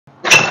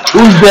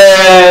Who's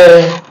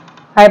there?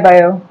 Hi,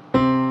 Bayo.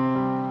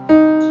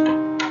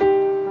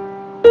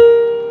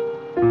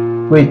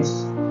 Wait.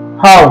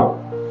 How?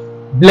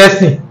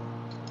 Blessing.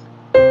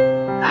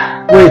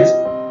 Wait.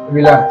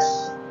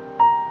 Relax.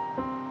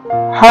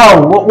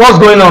 How? What's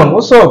going on?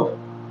 What's up?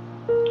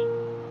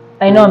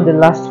 I know I'm the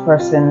last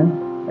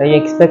person that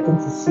you're expecting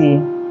to see,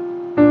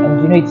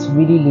 and you know it's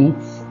really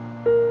late.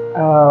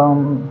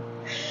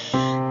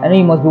 I know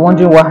you must be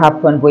wondering what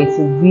happened, but it's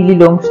a really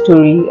long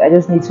story. I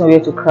just need somewhere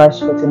to crash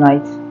for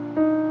tonight.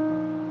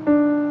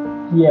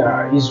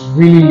 Yeah, it's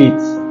really late.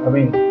 I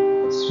mean,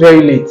 it's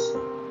very late.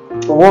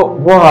 But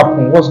what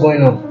happened? What's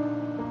going on?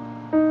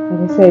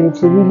 Like I said,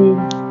 it's a really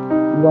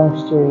long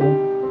story.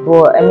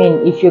 But I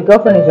mean, if your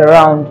girlfriend is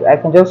around, I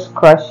can just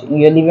crash in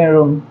your living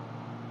room.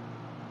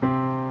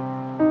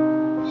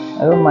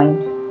 I don't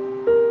mind.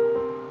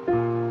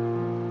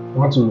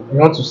 You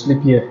want to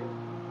sleep here?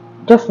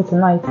 Just for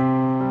tonight.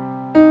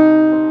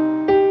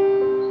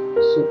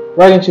 So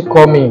why didn't you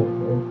call me?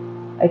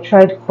 I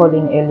tried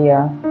calling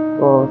earlier,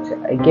 but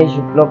I guess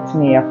you blocked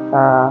me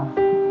after.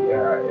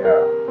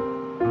 Yeah.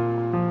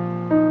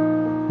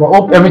 But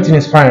hope everything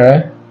is fine,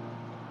 right?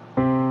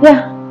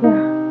 Yeah.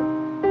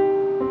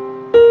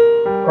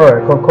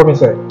 Alright, come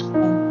inside.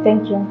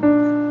 Thank you.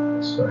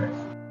 Sorry.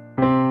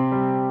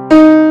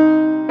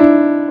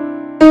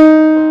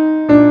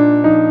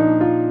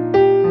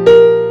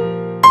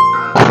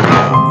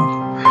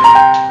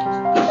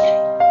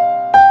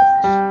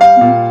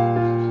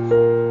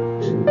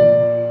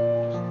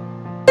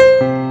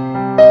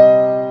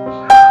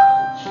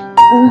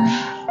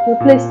 Your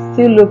place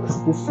still looks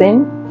the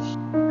same.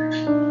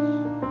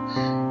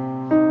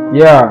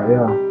 Yeah.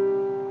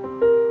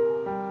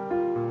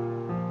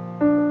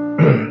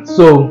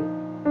 So,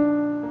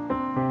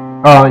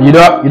 you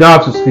don't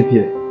have to sleep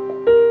here.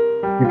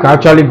 You can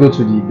actually go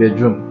to the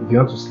bedroom if you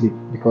want to sleep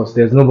because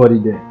there's nobody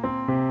there.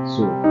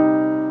 So,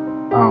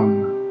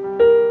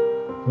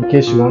 in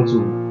case you want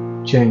to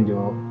change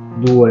or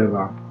do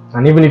whatever,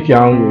 and even if you're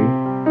hungry,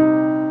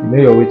 you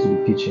know your way to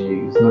the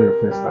kitchen. It's not your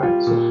first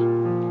time, so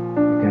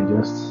you can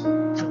just.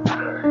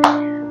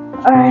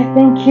 Alright,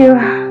 thank you.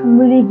 I'm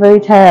really very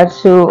tired,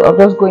 so I'll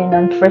just go in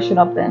and freshen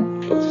up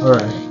then.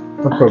 Alright,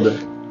 no problem.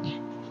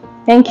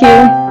 Thank you.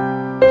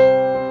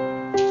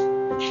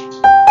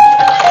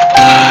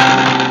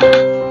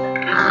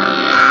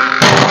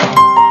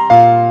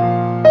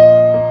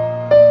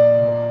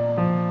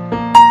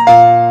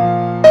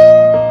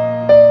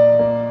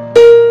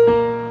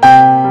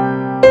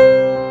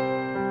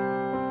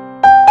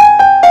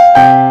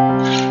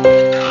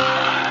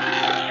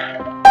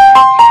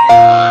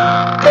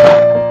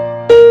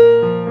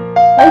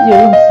 Why is your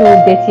room so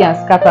dirty and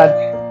scattered?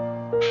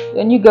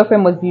 Your new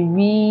girlfriend must be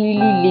really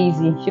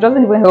lazy. She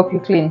doesn't even help you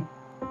clean.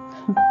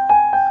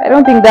 I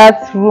don't think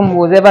that room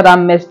was ever that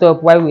messed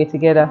up while we were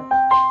together.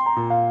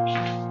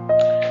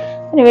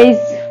 Anyways,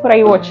 what are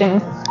you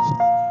watching?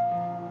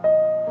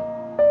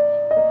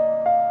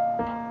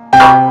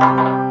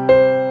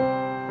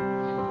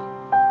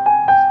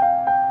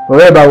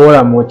 Forget about what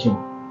I'm watching.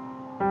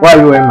 Why are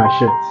you wearing my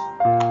shirt?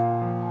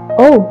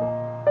 Oh,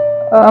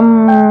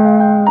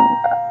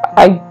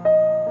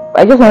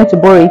 I just wanted to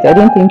borrow it. I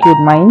didn't think you'd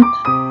mind.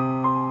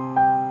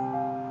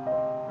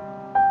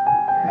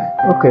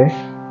 Okay.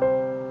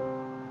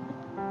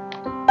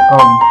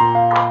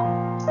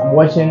 I'm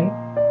watching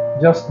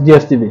just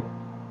DSTV.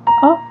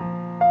 Oh,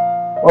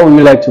 What would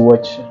you like to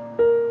watch?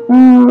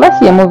 let's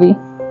see a movie.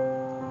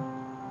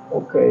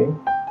 Okay.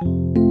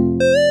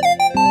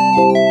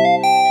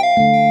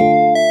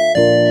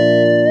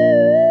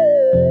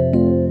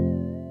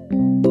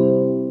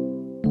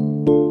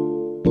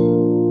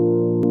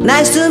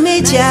 Nice to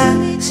meet ya,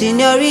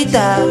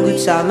 señorita, good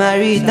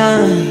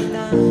Samaritan.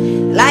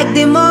 Like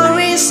the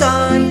morning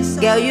sun,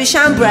 girl you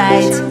shine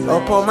bright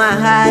upon my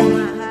high.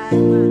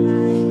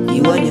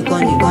 Ìwọ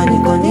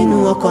nìkan nínú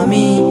ọkàn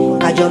mi,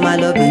 kájọ máa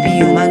lọ baby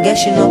you máa get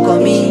ṣínú ọkàn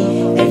mi.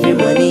 Every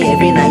morning,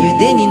 every night you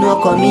dey nínú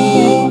ọkàn mi.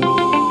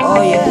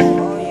 Oh yeah.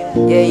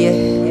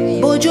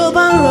 Bójò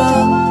bá ń rọ̀,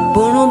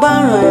 bòrùn bá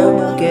ń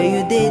ràn, girl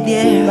you dey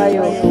there.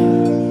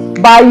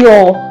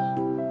 Bayo,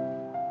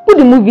 put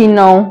the movie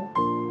now.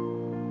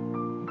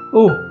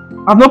 Oh,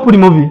 I've not put the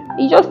movie.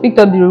 You just picked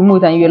up the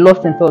remote and you were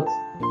lost in thought.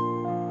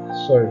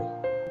 Sorry.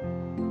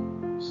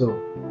 So,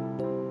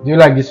 do you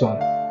like this one?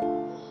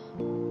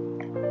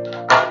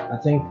 I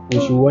think we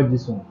should watch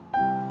this one.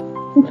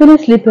 I'm feeling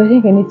sleepy. I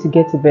think I need to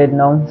get to bed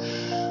now.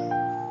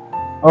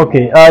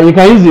 Okay, you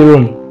can use the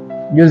room.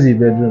 Use the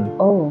bedroom.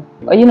 Oh,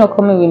 are you not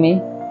coming with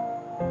me?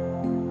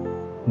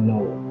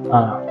 No.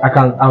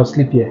 I'll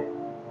sleep here.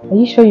 Are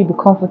you sure you'll be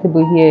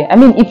comfortable here? I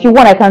mean, if you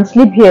want, I can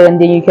sleep here and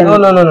then you can... No,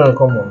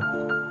 come on.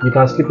 You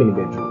can sleep in the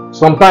bedroom.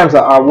 Sometimes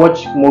I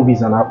watch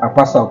movies and I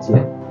pass out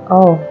here.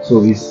 Oh.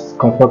 So it's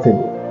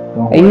comfortable.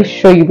 Are you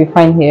sure you'll be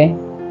fine here?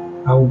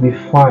 I will be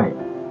fine.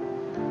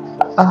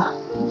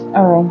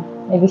 Alright.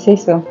 If you say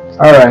so.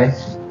 Alright.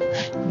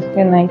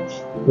 Good night.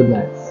 Good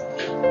night.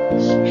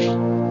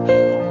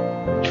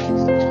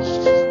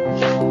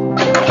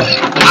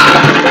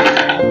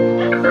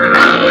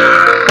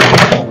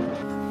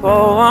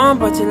 Pour one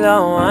bottle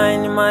of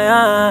wine in my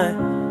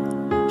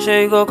hand.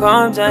 Sure you go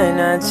come join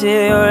and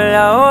chill.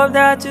 I hope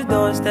that you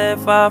don't stay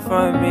far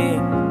from me.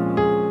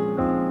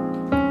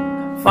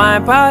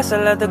 Fine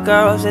parcel of the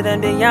girls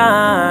in the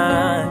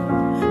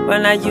yarn.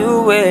 When are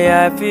you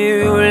where I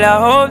feel, I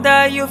hope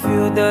that you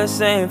feel the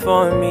same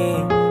for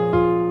me.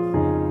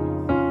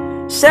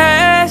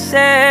 Say,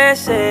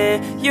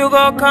 you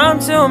go come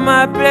to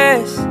my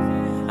place.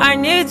 I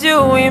need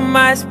you in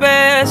my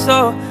space,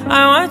 oh,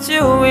 I want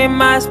you in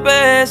my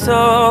space,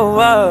 oh,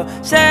 oh.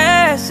 Say,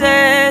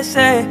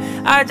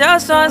 I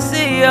just want to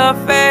see your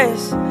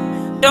face.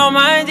 Don't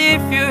mind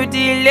if you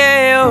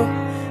delay, oh,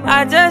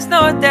 I just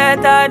know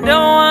that I don't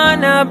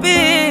wanna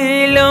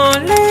be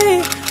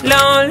lonely,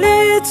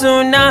 lonely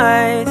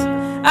tonight.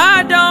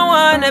 I don't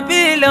wanna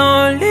be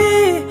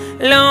lonely,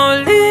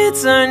 lonely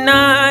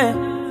tonight.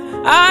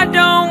 I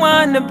don't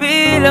wanna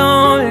be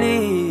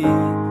lonely.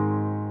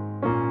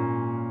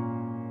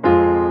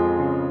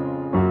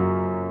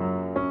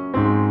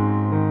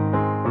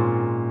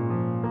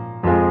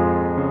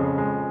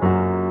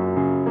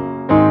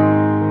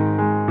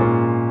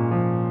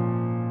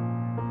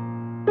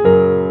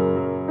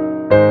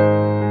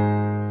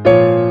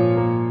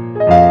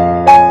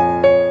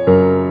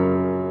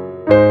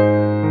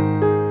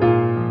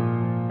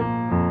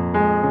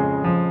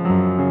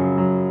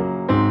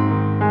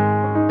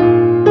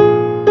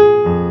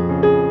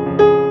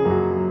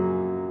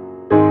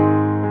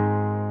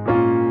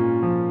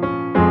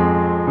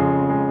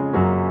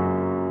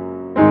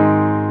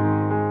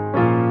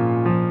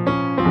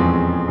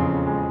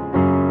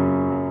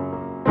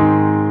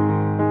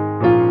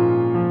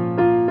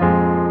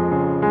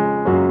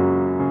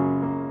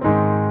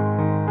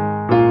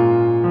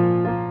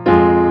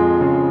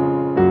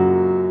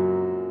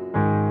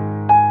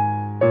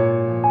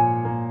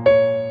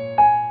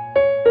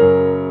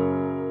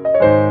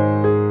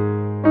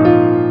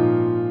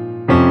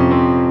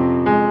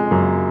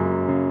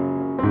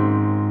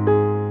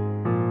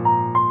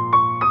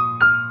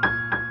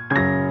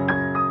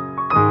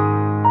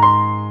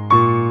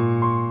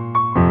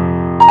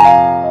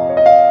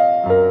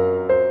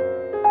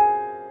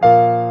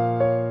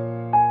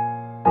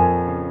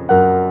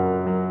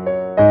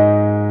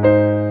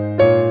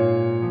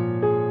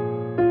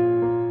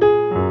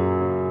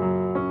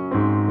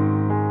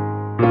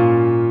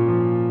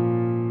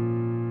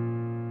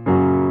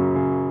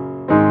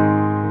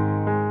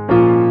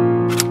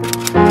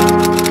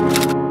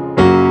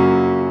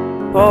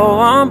 Pour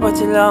one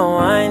bottle of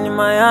wine in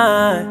my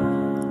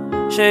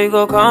hand. Sure you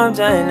go come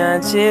join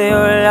and chill.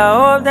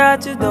 I hope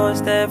that you don't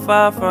stay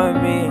far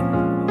from me.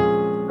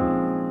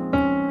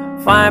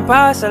 Fine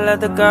parcel of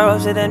the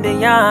girls in the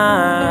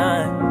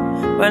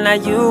yarn. When are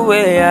you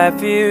where I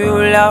feel,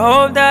 I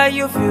hope that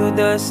you feel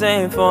the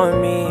same for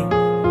me.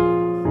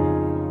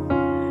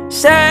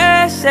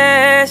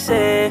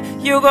 Say,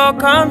 you go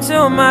come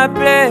to my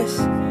place.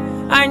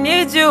 I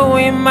need you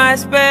in my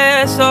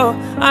space, oh,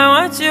 I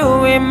want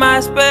you in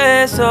my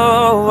space,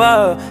 oh,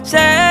 oh.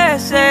 Say,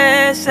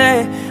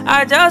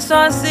 I just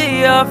want to see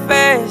your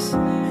face.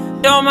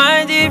 Don't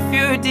mind if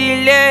you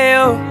delay,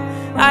 oh,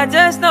 I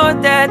just know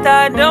that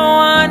I don't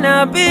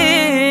wanna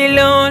be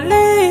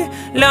lonely,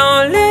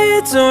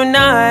 lonely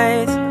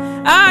tonight.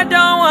 I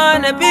don't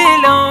wanna be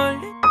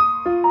lonely.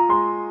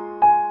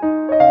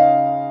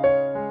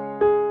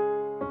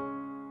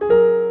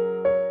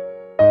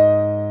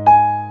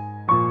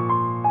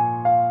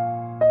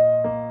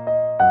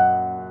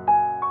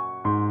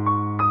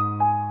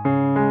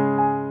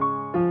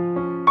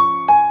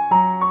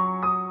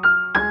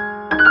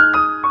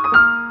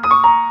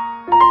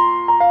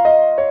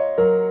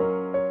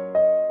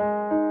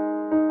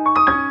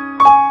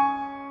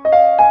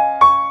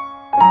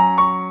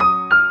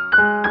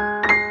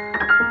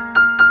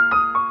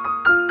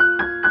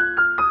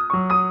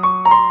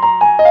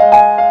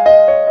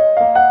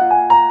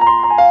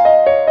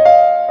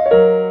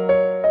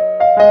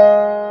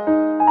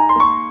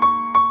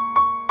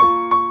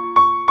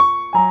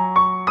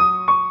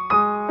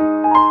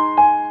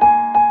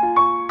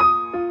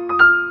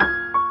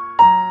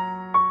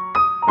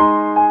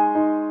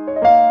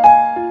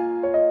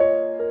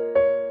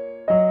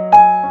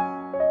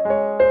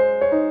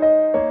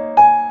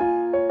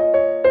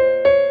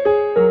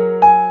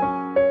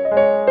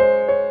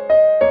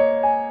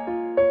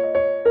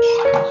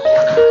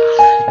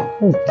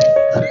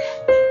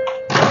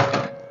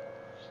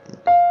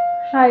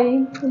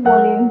 Hi, good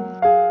morning.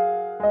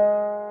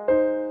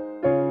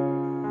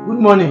 Good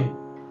morning.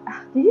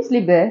 Did you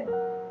sleep there?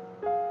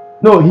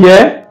 No,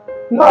 here?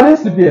 No, I didn't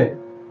sleep here.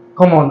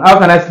 Come on, how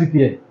can I sleep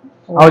here?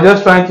 I was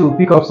just trying to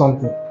pick up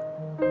something.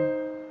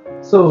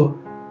 So,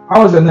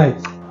 how was the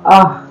night?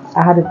 I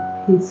had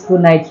a peaceful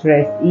night's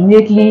rest.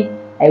 Immediately,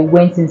 I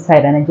went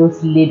inside and I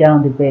just lay down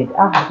on the bed.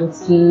 I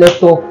just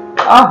slept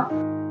off.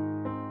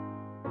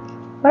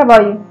 What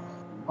about you?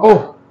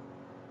 Oh,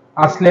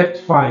 I slept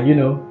fine, you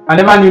know. I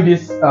never knew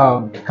this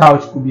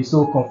couch could be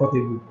so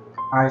comfortable.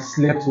 I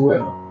slept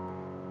well.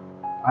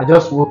 I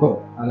just woke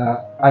up and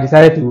I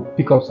decided to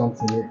pick up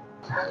something here.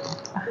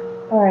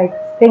 Alright,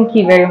 Thank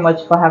you very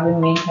much for having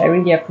me. I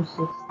really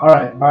appreciate it. All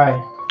right,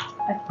 bye.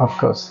 Of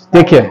course.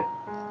 Take care.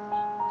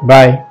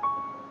 Bye.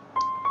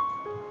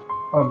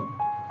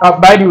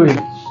 By the way,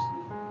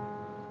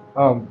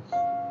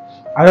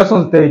 I just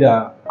want to tell you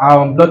that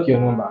I'll unblock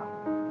your number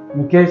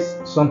in case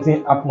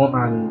something happens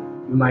and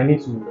you might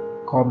need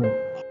to call me.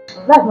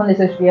 That's not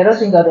necessary. I don't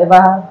think I'd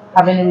ever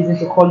have any reason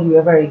to call you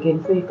ever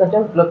again. So you can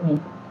just block me.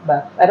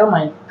 But I don't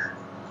mind.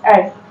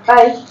 Alright,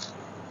 bye.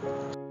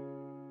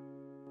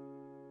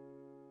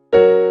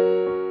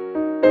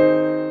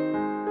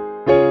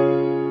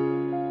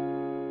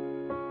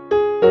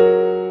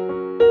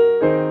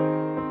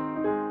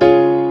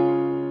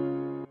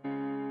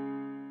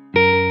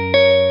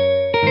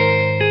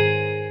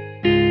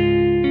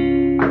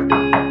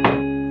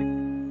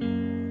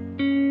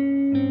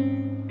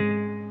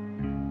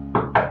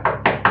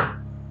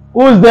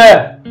 Who's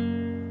there?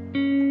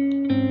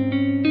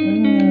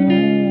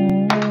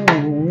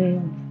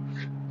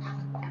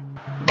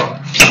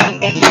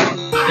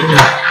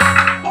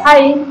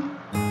 Hi.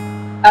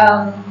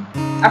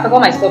 I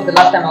forgot my stuff the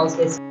last time I was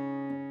here.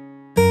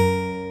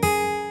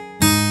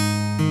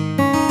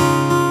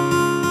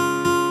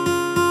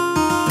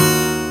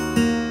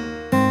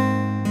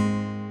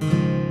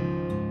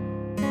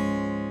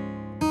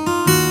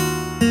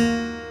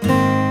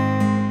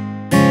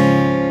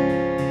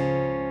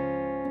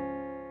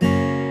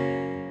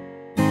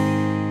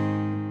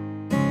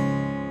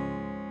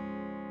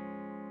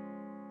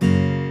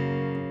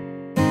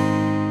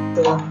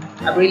 So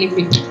I'm really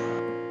quick.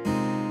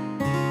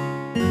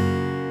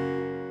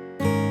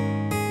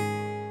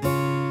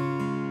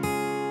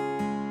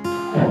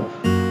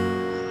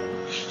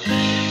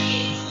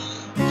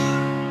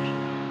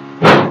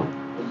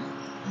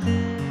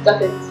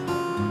 Got it.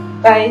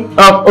 Bye.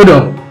 Hold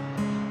on.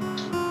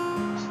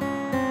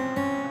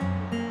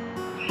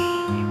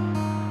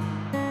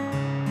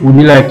 Would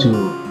you like to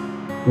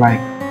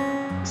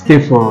stay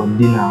for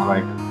dinner?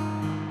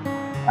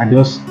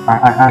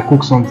 I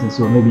cook something,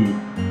 so maybe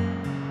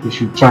you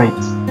should try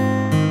it.